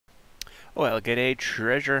Well, g'day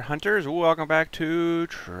treasure hunters. Welcome back to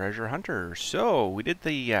Treasure Hunter. So, we did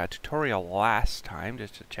the tutorial last time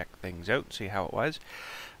just to check things out and see how it was.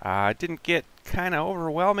 Didn't get kind of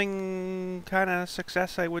overwhelming kind of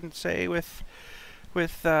success, I wouldn't say, with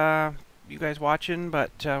you guys watching,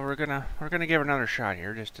 but we're gonna give it another shot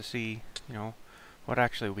here just to see, what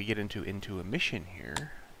actually we get into a mission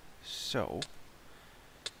here. So,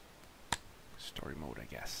 story mode, I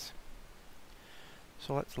guess.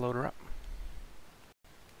 So let's load her up.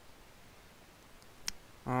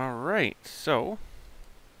 Alright, so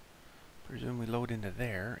presume we load into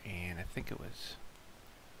there, and I think it was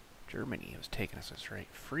Germany. It was taking us this right.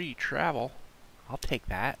 Free travel. I'll take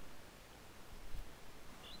that.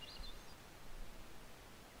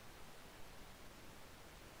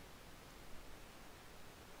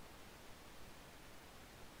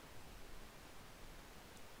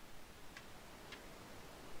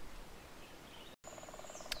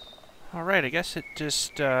 Alright, I guess it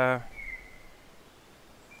just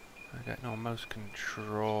I got no mouse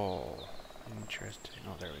control. Interesting.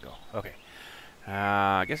 Oh, there we go. Okay.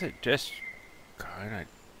 I guess it just kind of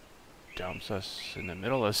dumps us in the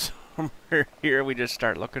middle of somewhere here. We just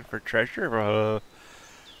start looking for treasure.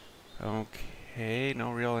 Okay,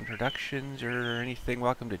 no real introductions or anything.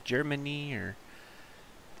 Welcome to Germany or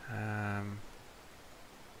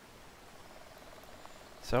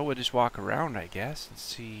so we'll just walk around, I guess, and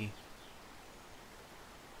see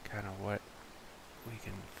kind of what we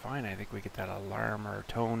can find. I think we get that alarm or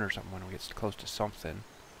tone or something when we get close to something.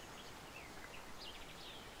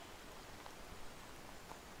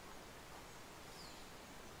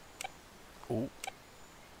 Oh.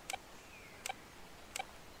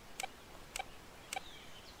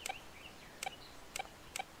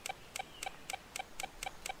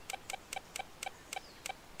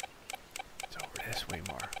 It's over this way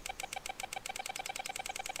more.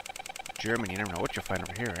 Germany, you never know what you'll find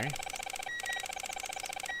over here, eh?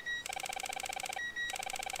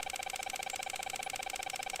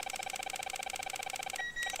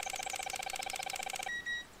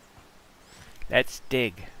 Let's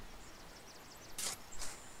dig.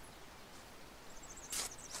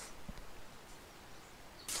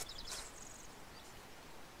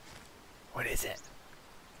 What is it?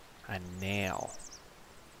 A nail.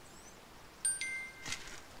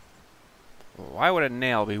 Why would a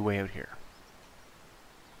nail be way out here?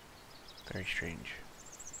 Very strange.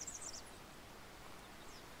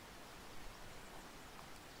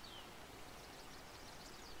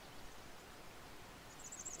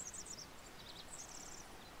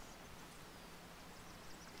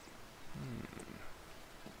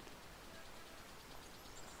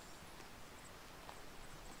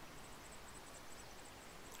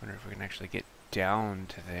 Wonder if we can actually get down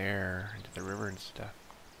to there, into the river and stuff.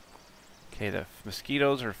 Okay, the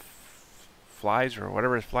mosquitoes or flies or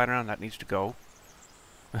whatever is flying around, that needs to go.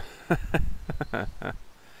 It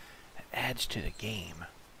adds to the game.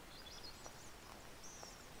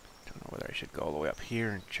 Don't know whether I should go all the way up here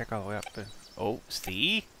and check all the way up. Oh,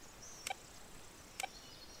 see?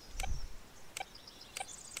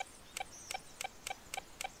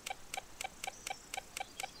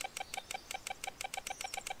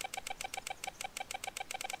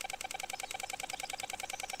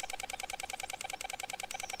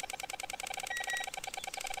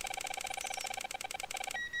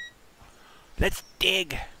 Let's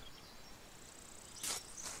dig! A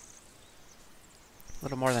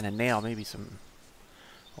little more than a nail, maybe some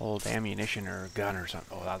old ammunition or a gun or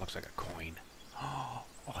something. Oh, that looks like a coin. Oh,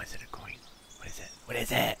 is it a coin? What is it? What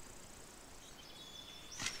is it?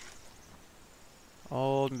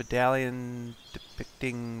 Old medallion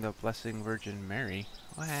depicting the Blessed Virgin Mary.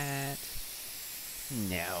 What?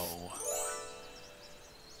 No.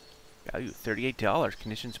 Value $38.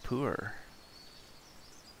 Conditions poor.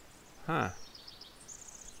 Huh.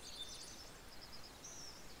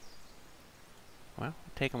 Well,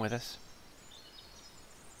 take them with us.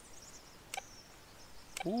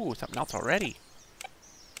 Ooh, something else already.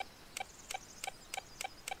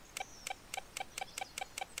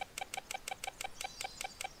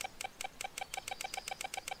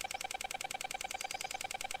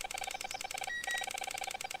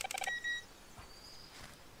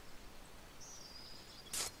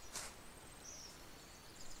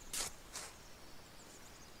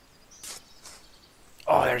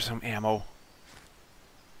 Oh, there's some ammo.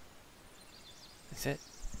 Is it?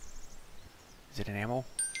 Is it an ammo?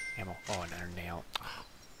 Ammo. Oh, another nail. Oh.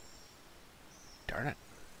 Darn it.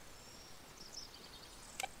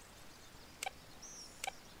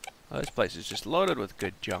 Well, this place is just loaded with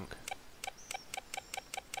good junk.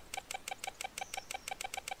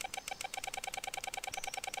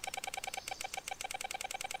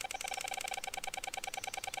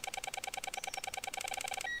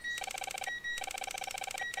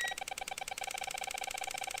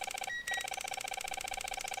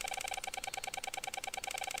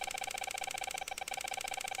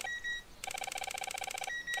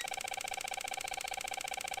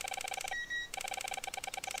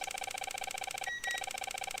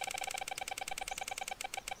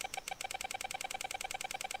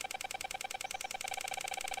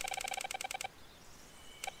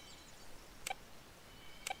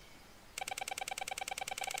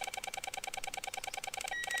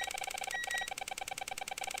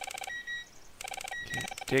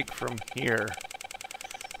 dig from here.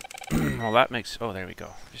 Well, that makes... Oh, there we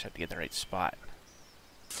go. Just have to get the right spot.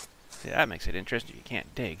 See, that makes it interesting. You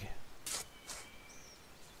can't dig.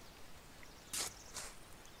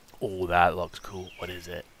 Oh, that looks cool. What is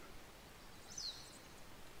it?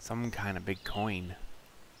 Some kind of big coin.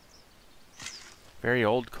 Very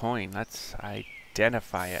old coin. Let's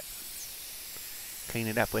identify it. Clean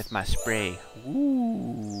it up with my spray.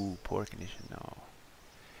 Ooh, poor condition. No.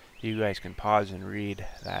 You guys can pause and read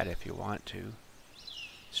that if you want to.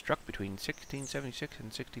 Struck between 1676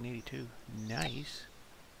 and 1682. Nice.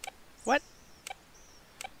 What?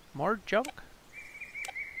 More junk?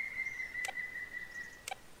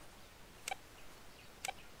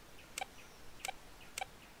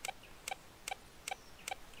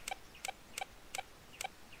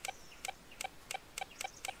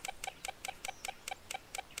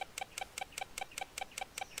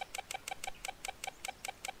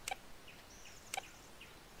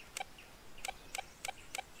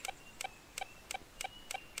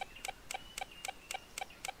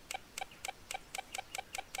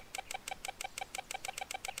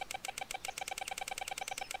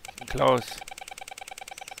 Close.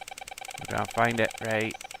 We're gonna find it,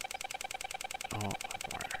 right? Oh, more.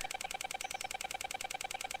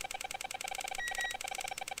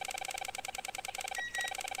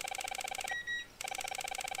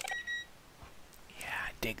 Yeah,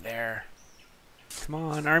 dig there. Come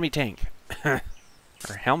on, army tank. Or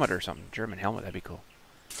helmet or something. German helmet, that'd be cool.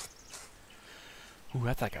 Ooh,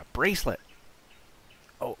 that's like a bracelet.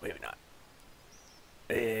 Oh, maybe not.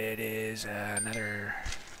 It is another...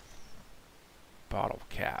 bottle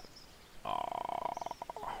cap.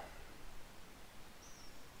 Oh.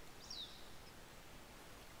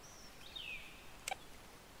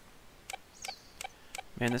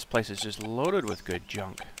 Man, this place is just loaded with good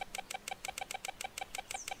junk.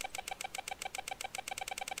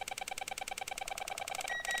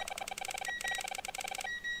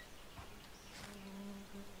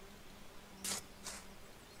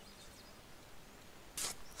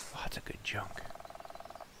 Lots of good junk.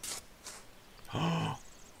 Oh,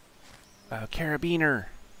 a carabiner.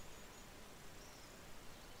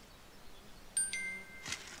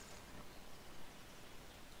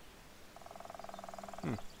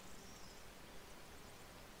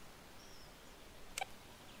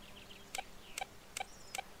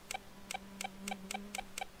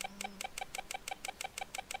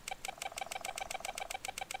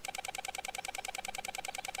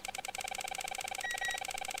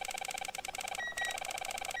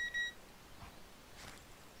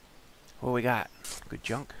 What we got? Good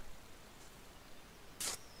junk.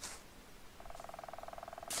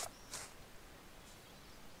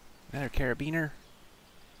 Another carabiner.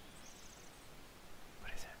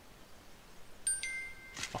 What is it?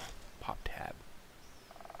 Oh, pop tab.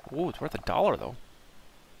 Oh, it's worth $1 though.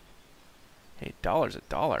 Hey, $1's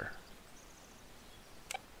 $1.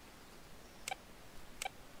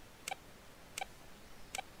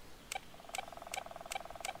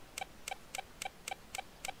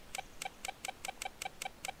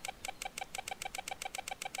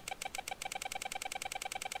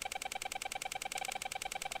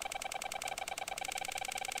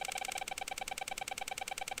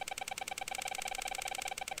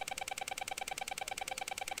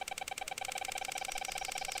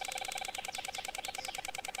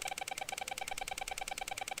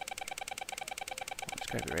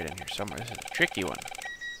 Gotta be right in here somewhere. This is a tricky one.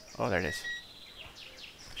 Oh, there it is.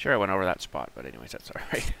 Sure, I went over that spot, but anyways, that's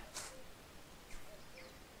alright.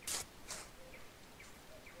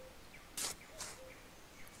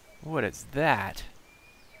 What is that?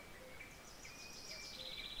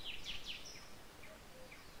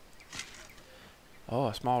 Oh,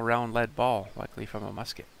 a small round lead ball, likely from a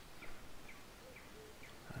musket.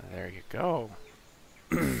 There you go.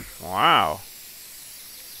 Wow.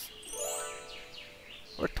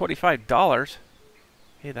 Worth $25.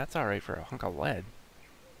 Hey, that's alright for a hunk of lead.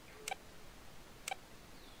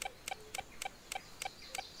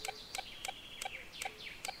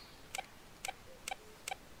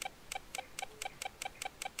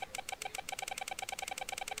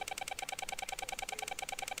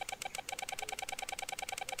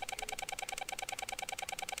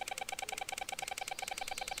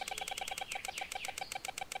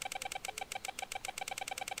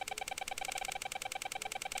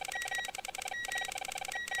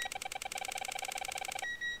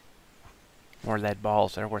 More lead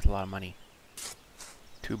balls, they're worth a lot of money.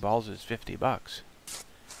 2 balls is $50.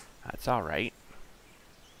 That's alright.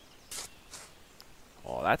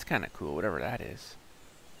 Oh, that's kind of cool, whatever that is.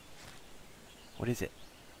 What is it?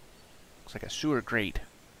 Looks like a sewer grate.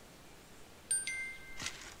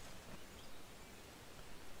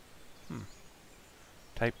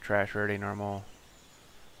 Type trash rarity normal.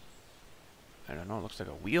 I don't know, it looks like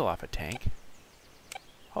a wheel off a tank.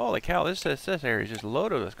 Holy cow, this area is just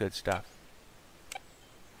loaded with good stuff.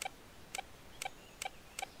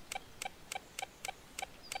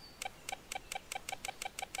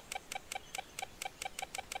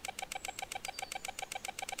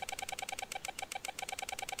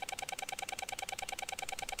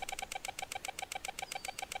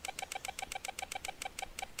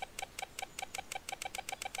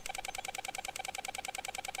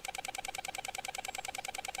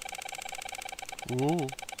 Ooh. Down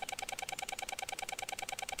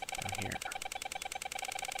here.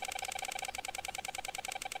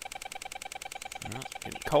 Well, it's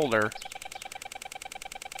getting colder.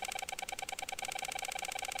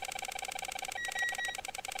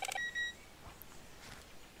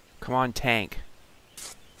 Come on, tank.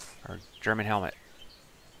 Or German helmet.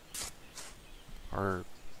 Or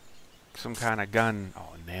some kind of gun.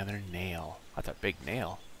 Oh, another nail. That's a big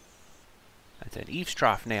nail. That's an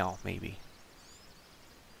eavesdrop nail, maybe.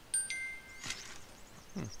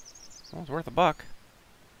 Well, it's worth $1.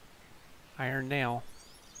 Iron nail.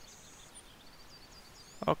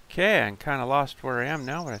 Okay, I'm kind of lost where I am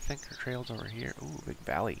now, but I think the trail's over here. Ooh, big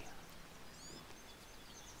valley.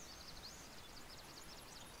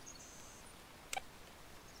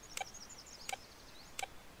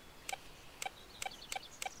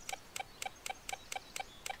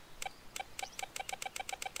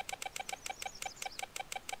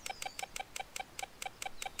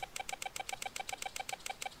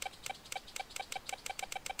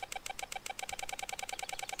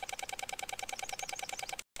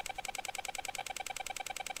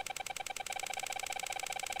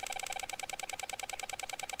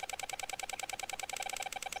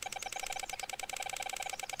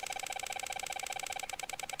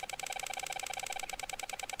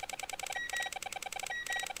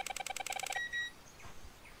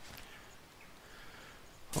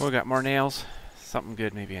 Oh, we got more nails. Something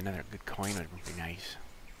good, maybe another good coin would be nice.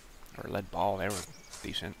 Or a lead ball, they were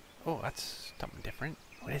decent. Oh, that's something different.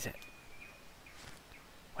 What is it?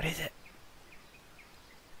 What is it?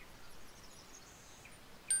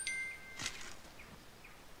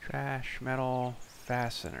 Trash metal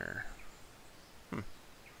fastener.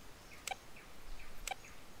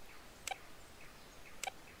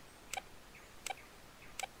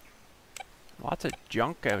 Lots of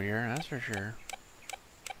junk out here, that's for sure.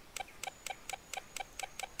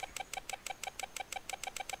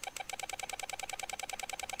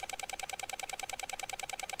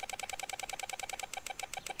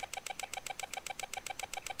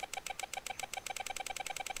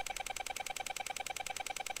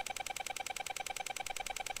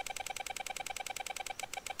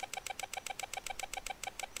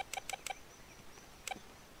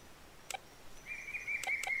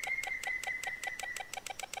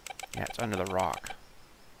 Yeah, it's under the rock.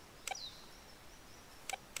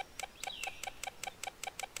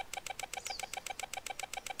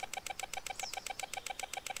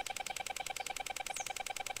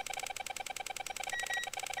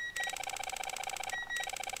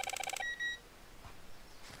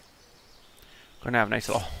 Gonna have nice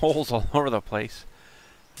little holes all over the place.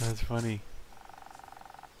 That's funny.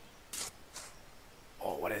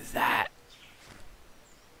 Oh, what is that?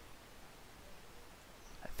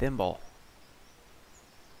 A thimble.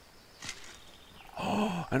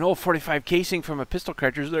 Oh, an old 45 casing from a pistol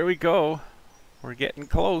cartridge. There we go. We're getting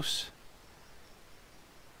close.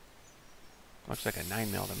 Looks like a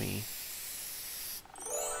 9mm to me.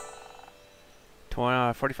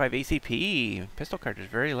 45 ACP pistol cartridge,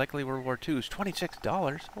 very likely World War II. Is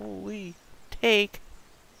 $26. Holy take.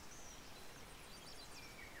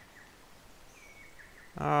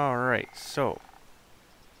 All right, so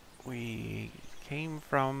we came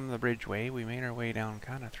from the bridgeway. We made our way down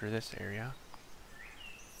kind of through this area.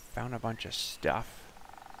 Found a bunch of stuff.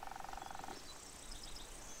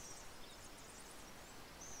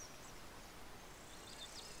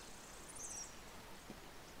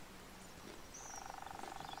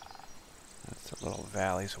 That's a little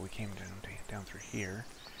valley, so we came down through here.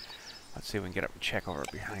 Let's see if we can get up and check over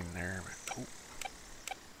behind there. Ooh.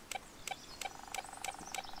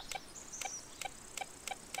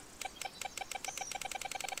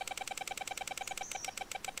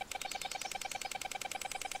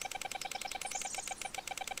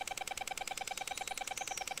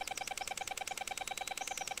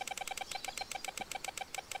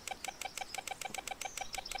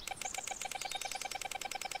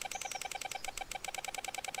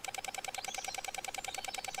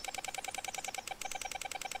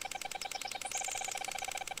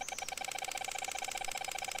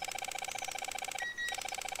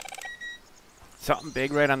 Something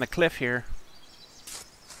big right on the cliff here.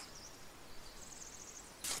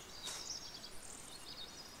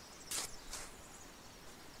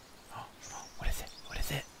 Oh, what is it? What is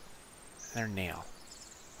it? Another nail.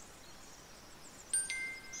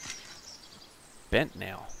 Bent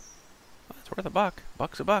nail. Well, that's worth a buck.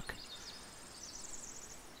 Buck's a buck.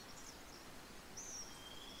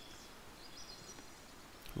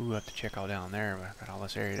 Ooh, I have to check all down there. I've got all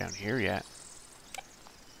this area down here yet.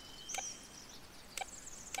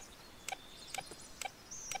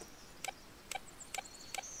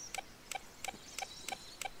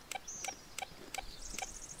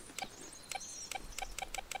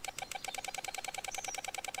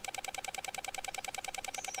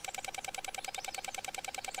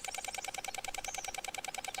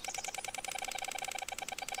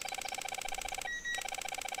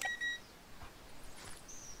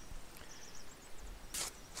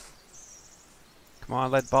 Come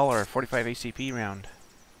on, lead ball or a 45 ACP round.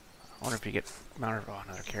 I wonder if you get another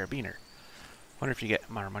carabiner. I wonder if you get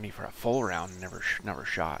amount of money for a full round, never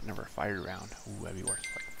shot, never fired round. Ooh, that'd be worth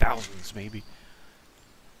like thousands maybe.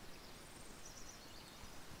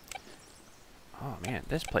 Oh man,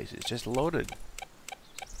 this place is just loaded.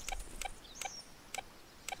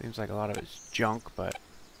 Seems like a lot of it's junk, but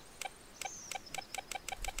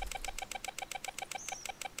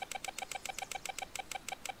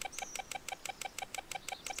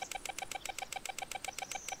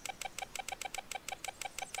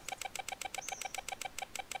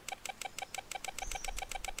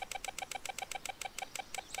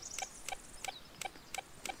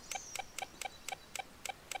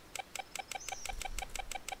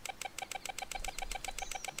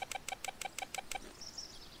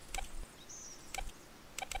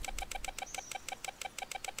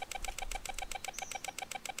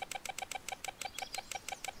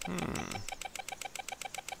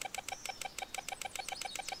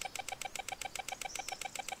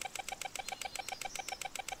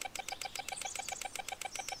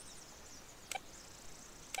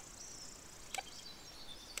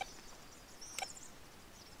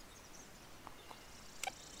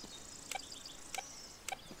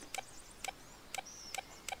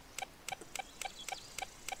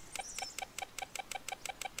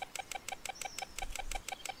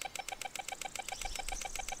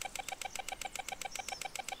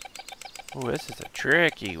oh, this is a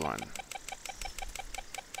tricky one.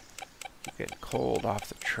 Keep getting cold off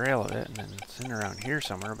the trail of it, and then it's in around here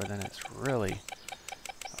somewhere, but then it's really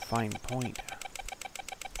a fine point.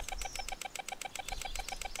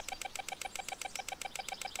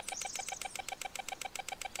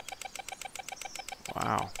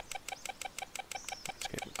 Wow. It's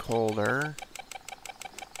getting colder.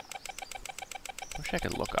 Wish I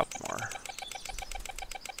could look up more.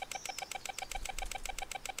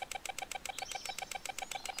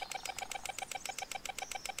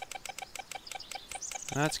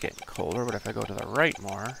 That's getting colder, but if I go to the right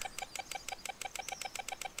more,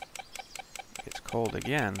 it gets cold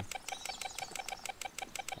again.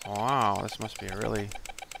 Wow, this must be a really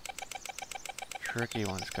tricky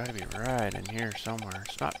one. It's got to be right in here somewhere.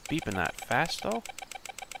 It's not beeping that fast, though.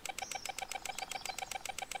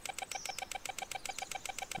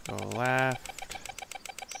 Go left.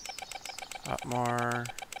 Up more.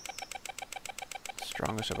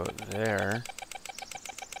 Strongest about there.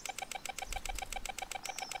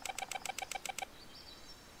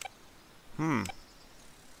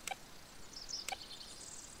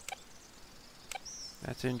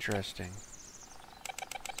 That's interesting.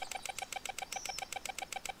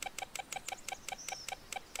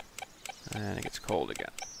 And it gets cold again.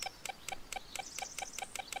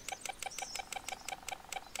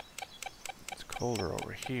 It's colder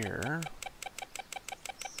over here.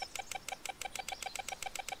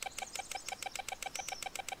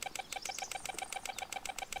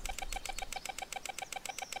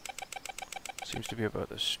 Seems to be about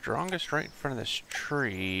the strongest right in front of this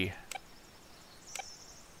tree.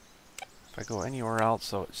 If I go anywhere else,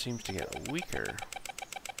 though, it seems to get weaker.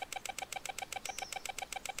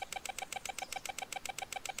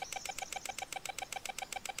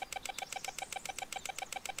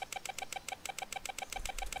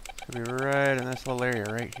 It's gonna be right in this little area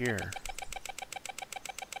right here.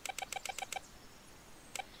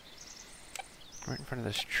 Right in front of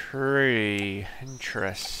this tree.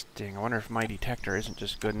 Interesting. I wonder if my detector isn't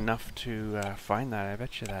just good enough to find that. I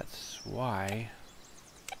bet you that's why.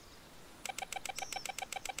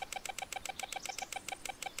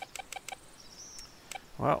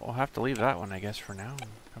 Well, we'll have to leave that one, I guess, for now.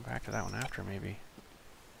 Come back to that one after, maybe.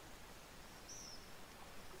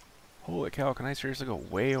 Holy cow, can I seriously go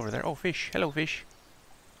way over there? Oh, fish. Hello, fish.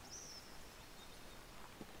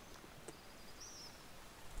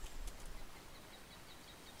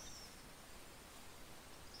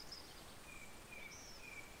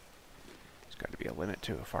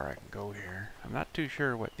 limit to how far I can go here. I'm not too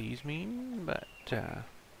sure what these mean, but can't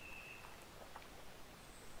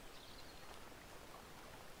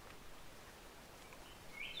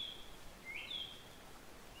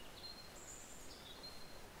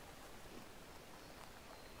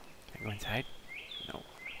I go inside? No.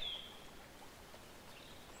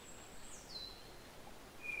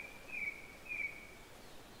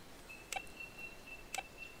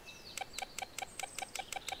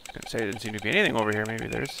 I was gonna say there didn't seem to be anything over here. Maybe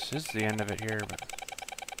this is the end of it here, but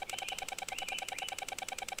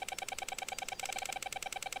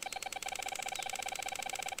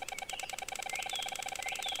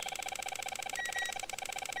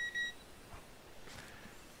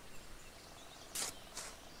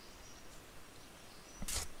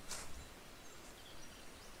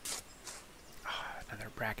another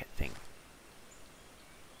bracket thing.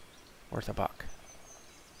 Worth $1.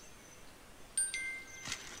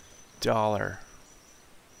 $1.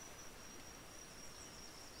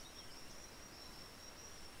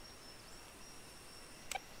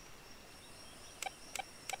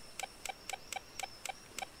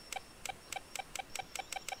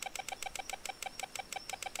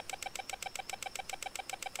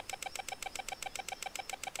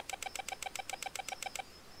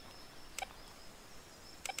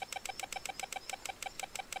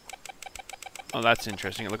 Oh, that's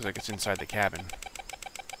interesting. It looks like it's inside the cabin.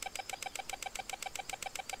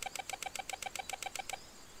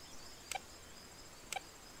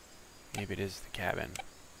 Maybe it is the cabin.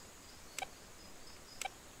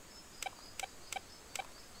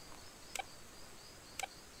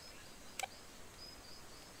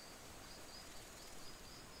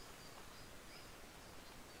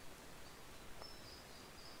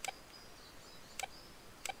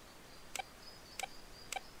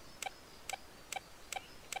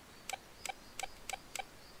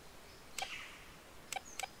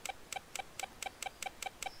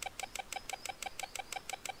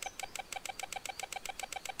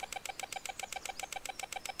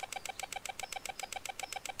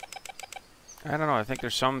 I don't know, I think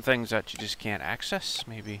there's some things that you just can't access,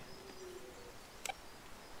 maybe.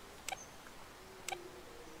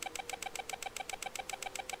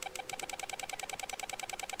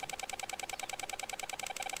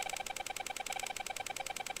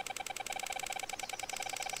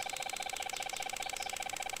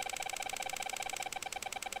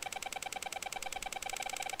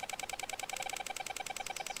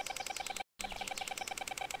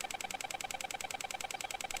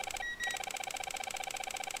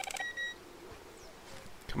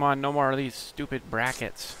 Come on, no more of these stupid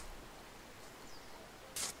brackets.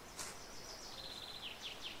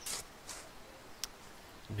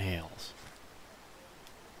 Nails.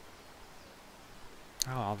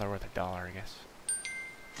 Oh, they're worth $1, I guess.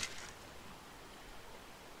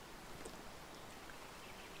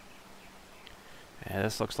 Yeah,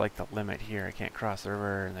 this looks like the limit here. I can't cross the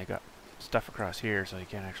river, and they got stuff across here, so you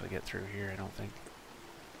can't actually get through here, I don't think.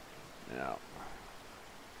 No.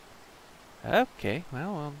 Okay,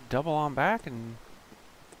 well, I'll double on back, and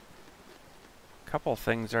a couple of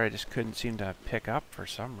things there I just couldn't seem to pick up for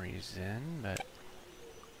some reason, but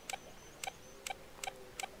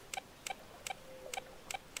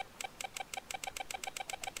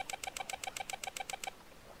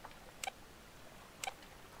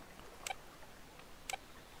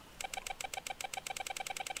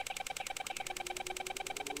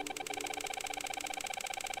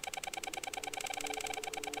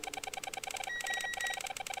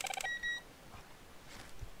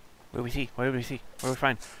what do we see? What do we see? What do we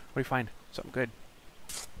find? What do we find? Something good.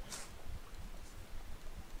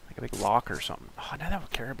 Like a big lock or something. Oh, another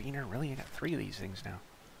carabiner? Really? I got 3 of these things now.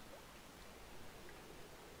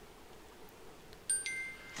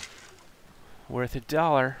 Worth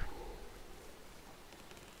 $1.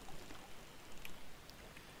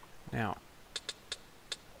 Now.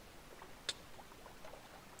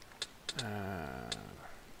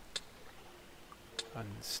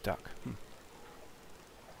 Unstuck.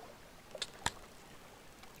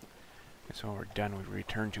 So when we're done, we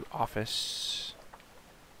return to office.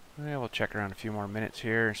 Yeah, we'll check around a few more minutes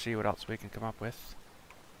here and see what else we can come up with.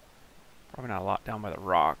 Probably not a lot down by the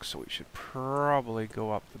rocks, so we should probably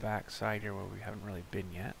go up the back side here where we haven't really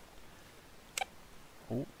been yet.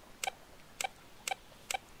 Oh.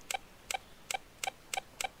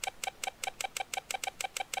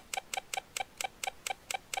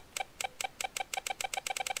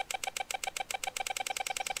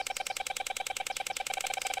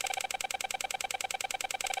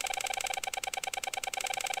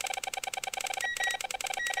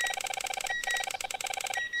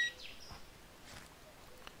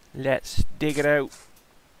 Let's dig it out.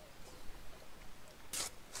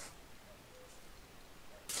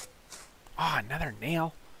 another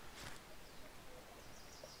nail.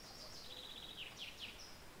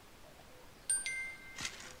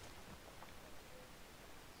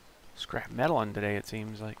 Scrap metal today, it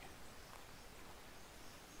seems like.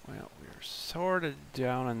 Well, we're sort of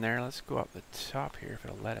down in there. Let's go up the top here, if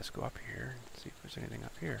it'll let us go up here, and see if there's anything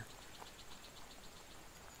up here.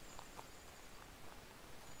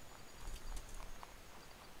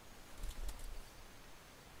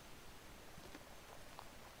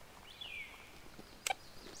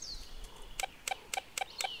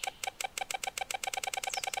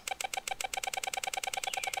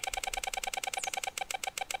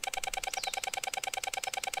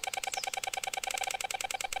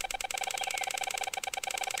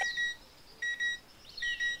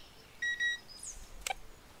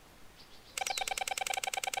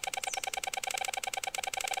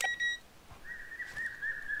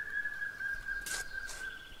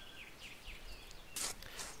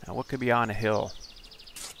 Now, what could be on a hill?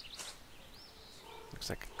 Looks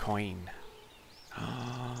like a coin.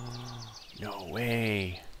 Oh, no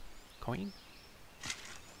way. Coin?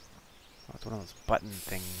 Oh, it's one of those button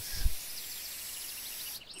things.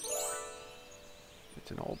 It's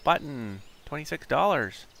an old button.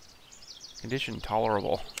 $26. Condition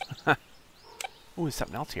tolerable. Ooh, there's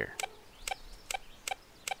something else here.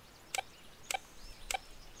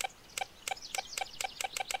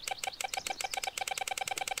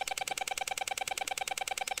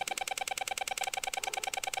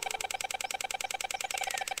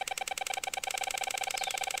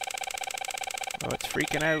 Oh, it's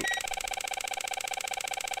freaking out.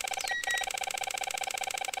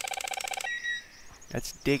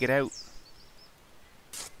 Let's dig it out.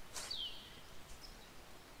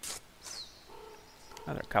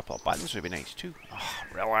 Another couple of buttons would be nice too. Oh,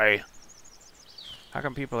 really? How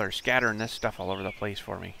come people are scattering this stuff all over the place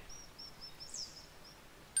for me?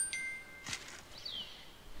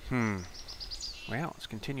 Well, let's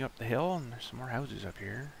continue up the hill, and there's some more houses up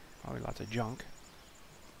here. Probably lots of junk.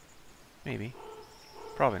 Maybe.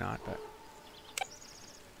 Probably not, but...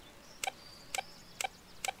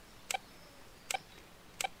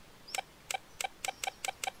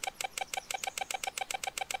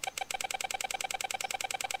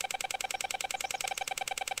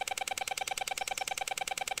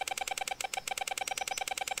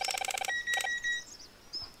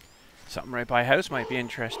 something right by house might be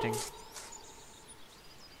interesting.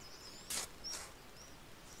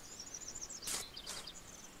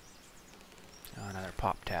 Oh, another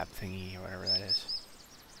pop tab thingy or whatever that is.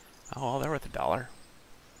 Oh, well, they're worth $1.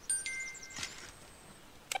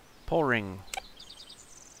 Pull ring.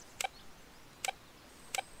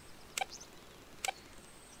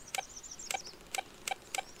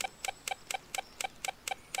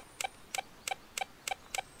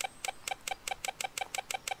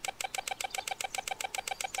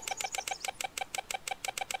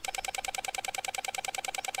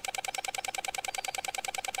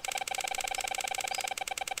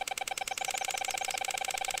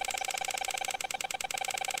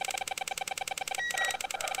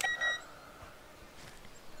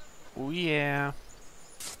 Oh yeah.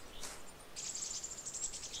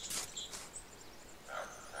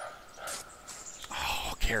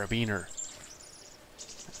 Oh, carabiner.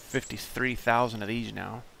 53,000 of these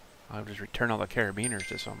now. I'll just return all the carabiners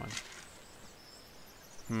to someone.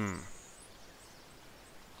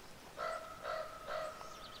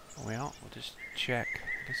 Well, we'll just check.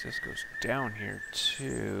 I guess this goes down here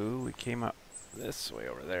too. We came up this way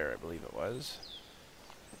over there, I believe it was.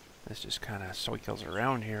 This just kind of cycles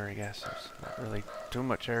around here, I guess. There's not really too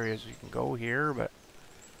much areas you can go here, but...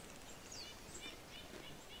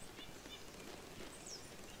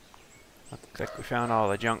 looks like we found all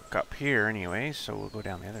the junk up here anyway, so we'll go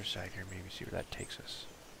down the other side here, maybe see where that takes us.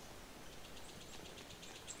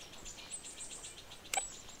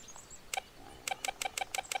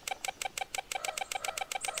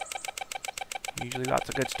 Usually lots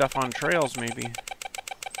of good stuff on trails, maybe.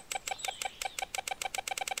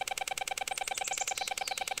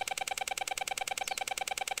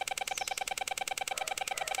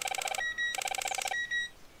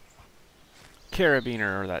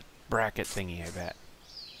 Carabiner, or that bracket thingy, I bet.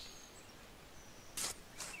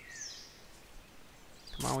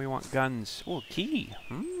 Come on, we want guns. Oh, key.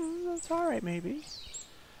 That's alright, maybe. I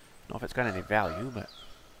don't know if it's got any value, but...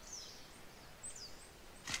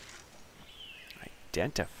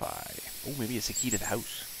 identify. Oh, maybe it's a key to the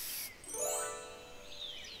house.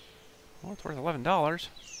 Well, it's worth $11.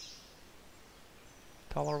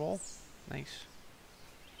 Tolerable. Nice.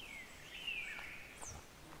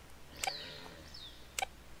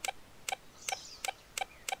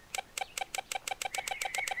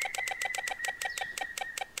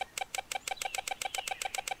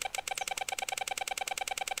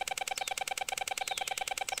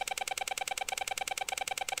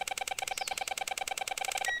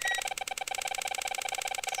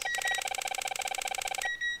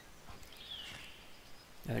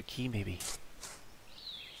 Another key, maybe.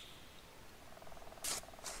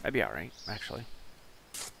 That'd be alright, actually.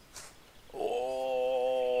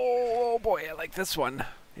 Oh boy, I like this one.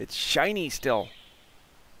 It's shiny still.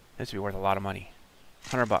 This would be worth a lot of money.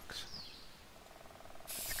 $100. Let's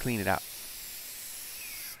clean it up.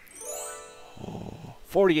 Oh,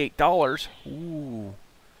 $48. Ooh.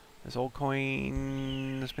 This old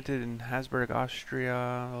coin is minted in Habsburg,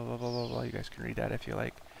 Austria. Blah, blah, blah, blah, blah. You guys can read that if you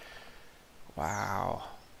like. Wow.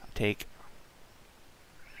 Take.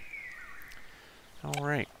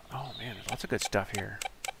 Alright. Oh man, there's lots of good stuff here.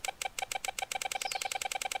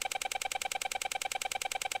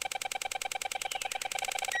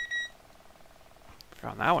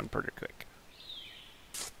 Found that one pretty quick.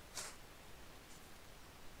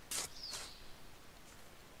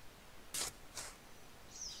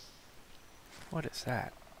 What is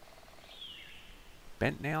that?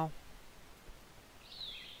 Bent nail?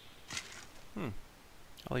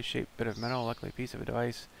 Oddly shaped bit of metal, luckily a piece of a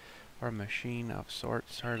device or a machine of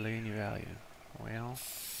sorts, hardly any value. Well,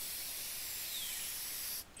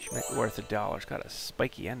 she might be worth $1. It's got a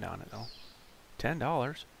spiky end on it though. $10.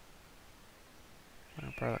 Well,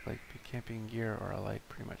 probably look like camping gear or a light,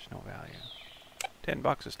 pretty much no value.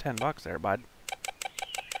 $10 is $10 there, bud.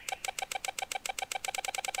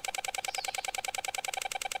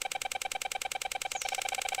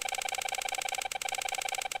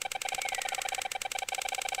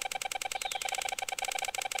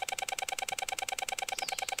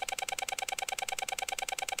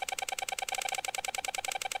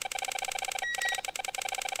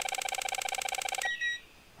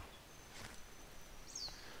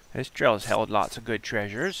 This trail has held lots of good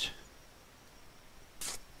treasures.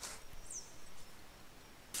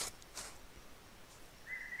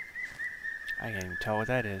 I can't even tell what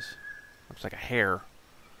that is. Looks like a hair.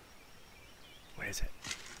 What is it?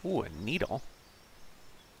 Ooh, a needle.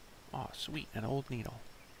 Oh, sweet, an old needle.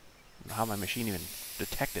 I don't know how my machine even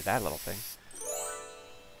detected that little thing.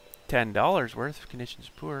 $10 worth.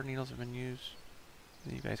 Conditions poor. Needles have been used.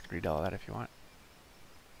 You guys can read all of that if you want.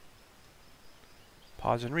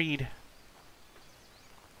 Pause and read.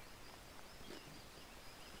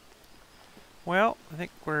 Well, I think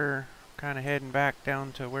we're kind of heading back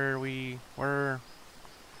down to where we were,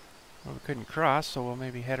 where we couldn't cross, so we'll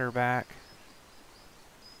maybe head her back.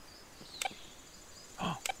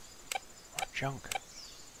 Oh, more junk.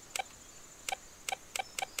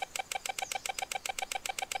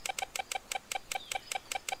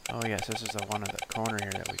 Oh yes, this is the one at the corner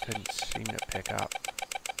here that we couldn't seem to pick up.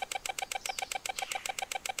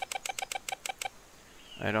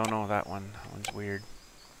 I don't know that one. That one's weird.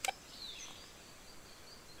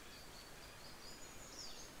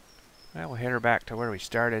 Well, we'll hit her back to where we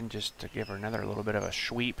started just to give her another little bit of a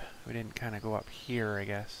sweep. We didn't kind of go up here, I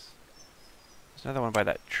guess. There's another one by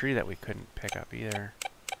that tree that we couldn't pick up either.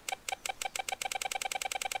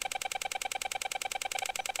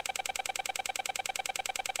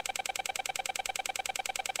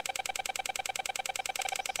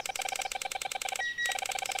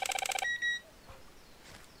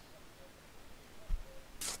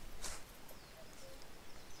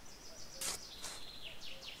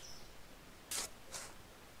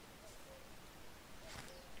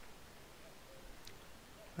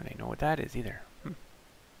 I don't know what that is either.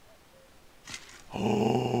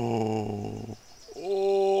 Oh.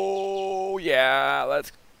 Oh, yeah.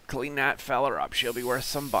 Let's clean that feller up. She'll be worth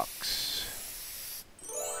some bucks.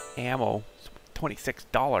 Ammo.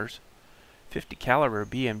 $26. 50 caliber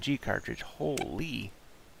BMG cartridge. Holy.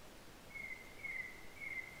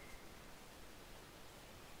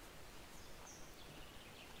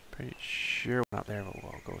 Pretty sure we're not there, but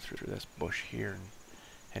we'll go through this bush here and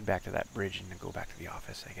head back to that bridge and then go back to the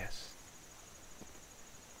office, I guess.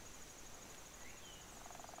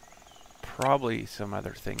 Probably some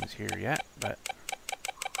other things here yet, but...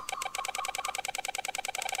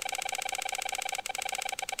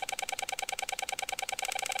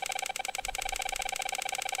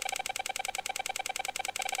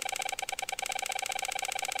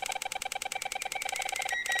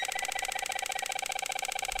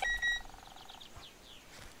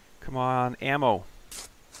 Come on, ammo.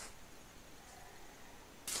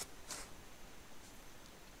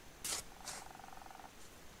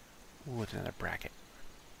 Ooh, it's another bracket.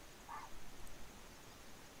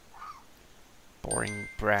 Boring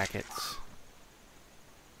brackets.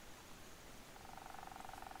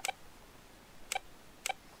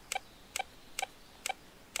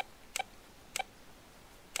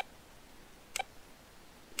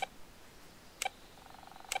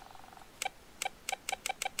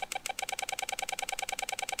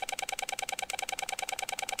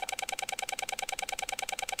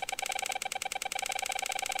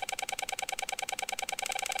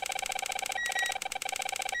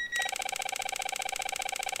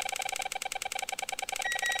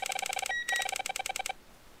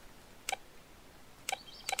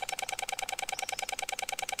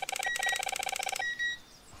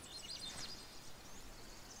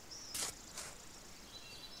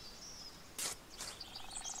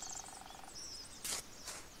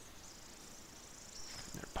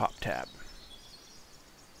 pop tab.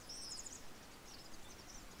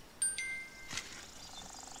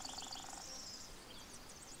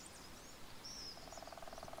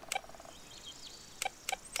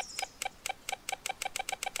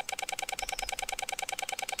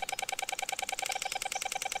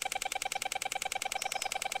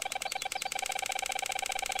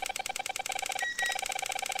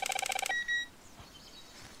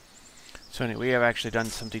 So anyway, we have actually done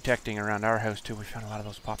some detecting around our house too. We found a lot of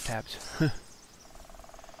those pop tabs.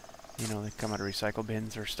 You know, they come out of recycle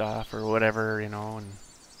bins or stuff or whatever, you know, and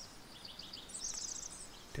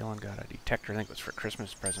Dylan got a detector, I think it was for a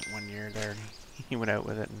Christmas present one year there, and he went out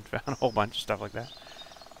with it and found a whole bunch of stuff like that.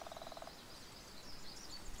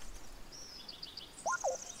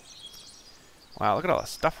 Wow, look at all the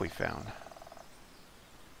stuff we found.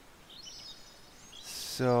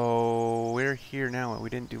 So we're here now.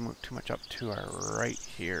 We didn't do too much up to our right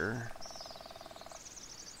here.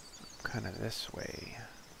 Kind of this way.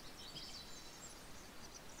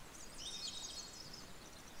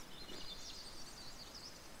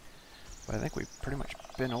 But I think we've pretty much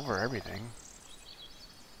been over everything.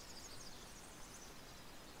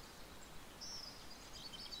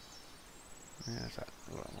 Yeah, there's that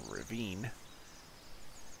little ravine.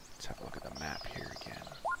 Let's have a look at the map here again.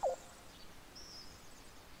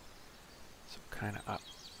 So kind of up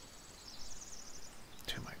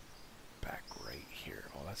to my back right here.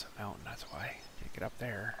 Oh, that's a mountain, that's why. Can't get up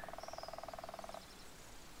there.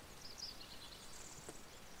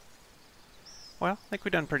 Well, I think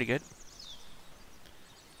we've done pretty good.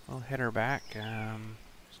 We'll head her back.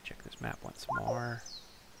 Let's check this map once more.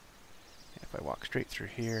 If I walk straight through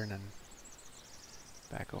here and then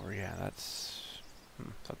back over, yeah, that's...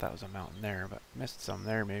 thought that was a mountain there, but missed some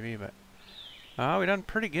there maybe, but... we done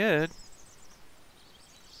pretty good.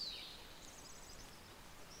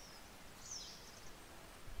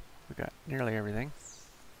 We got nearly everything.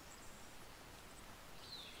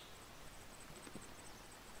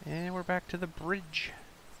 And we're back to the bridge.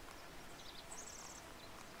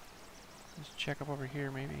 Let's check up over here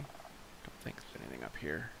maybe. Don't think there's anything up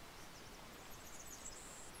here.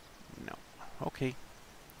 No. Okay.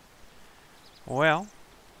 Well.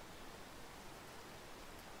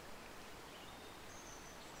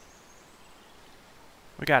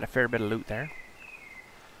 We got a fair bit of loot there.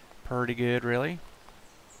 Pretty good, really.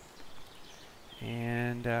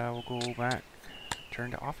 And we'll go back, turn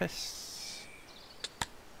to office.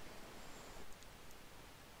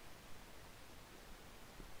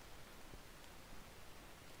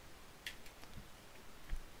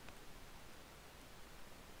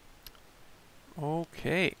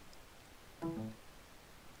 Okay.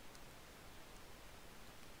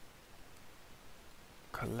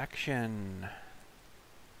 Collection.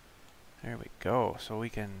 There we go. So we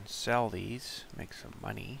can sell these, make some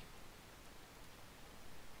money.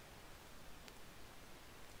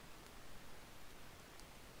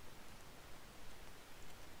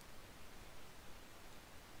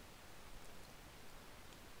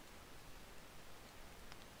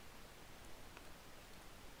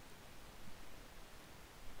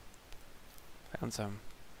 Found some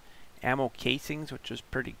ammo casings, which was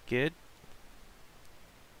pretty good.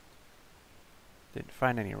 Didn't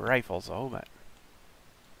find any rifles though, but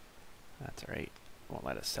that's alright. Won't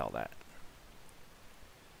let us sell that.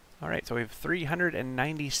 Alright, so we have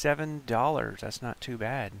 $397. That's not too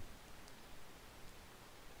bad.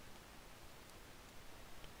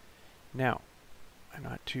 Now, I'm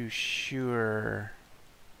not too sure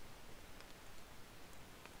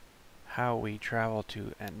how we travel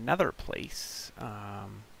to another place.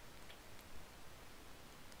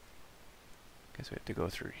 Guess we have to go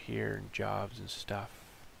through here and jobs and stuff.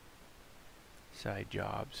 Side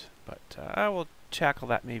jobs. But we'll tackle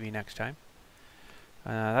that maybe next time.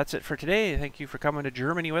 That's it for today. Thank you for coming to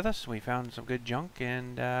Germany with us. We found some good junk,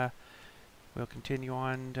 and we'll continue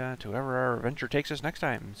on to wherever our adventure takes us next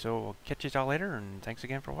time. So we'll catch you all later, and thanks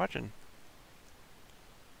again for watching.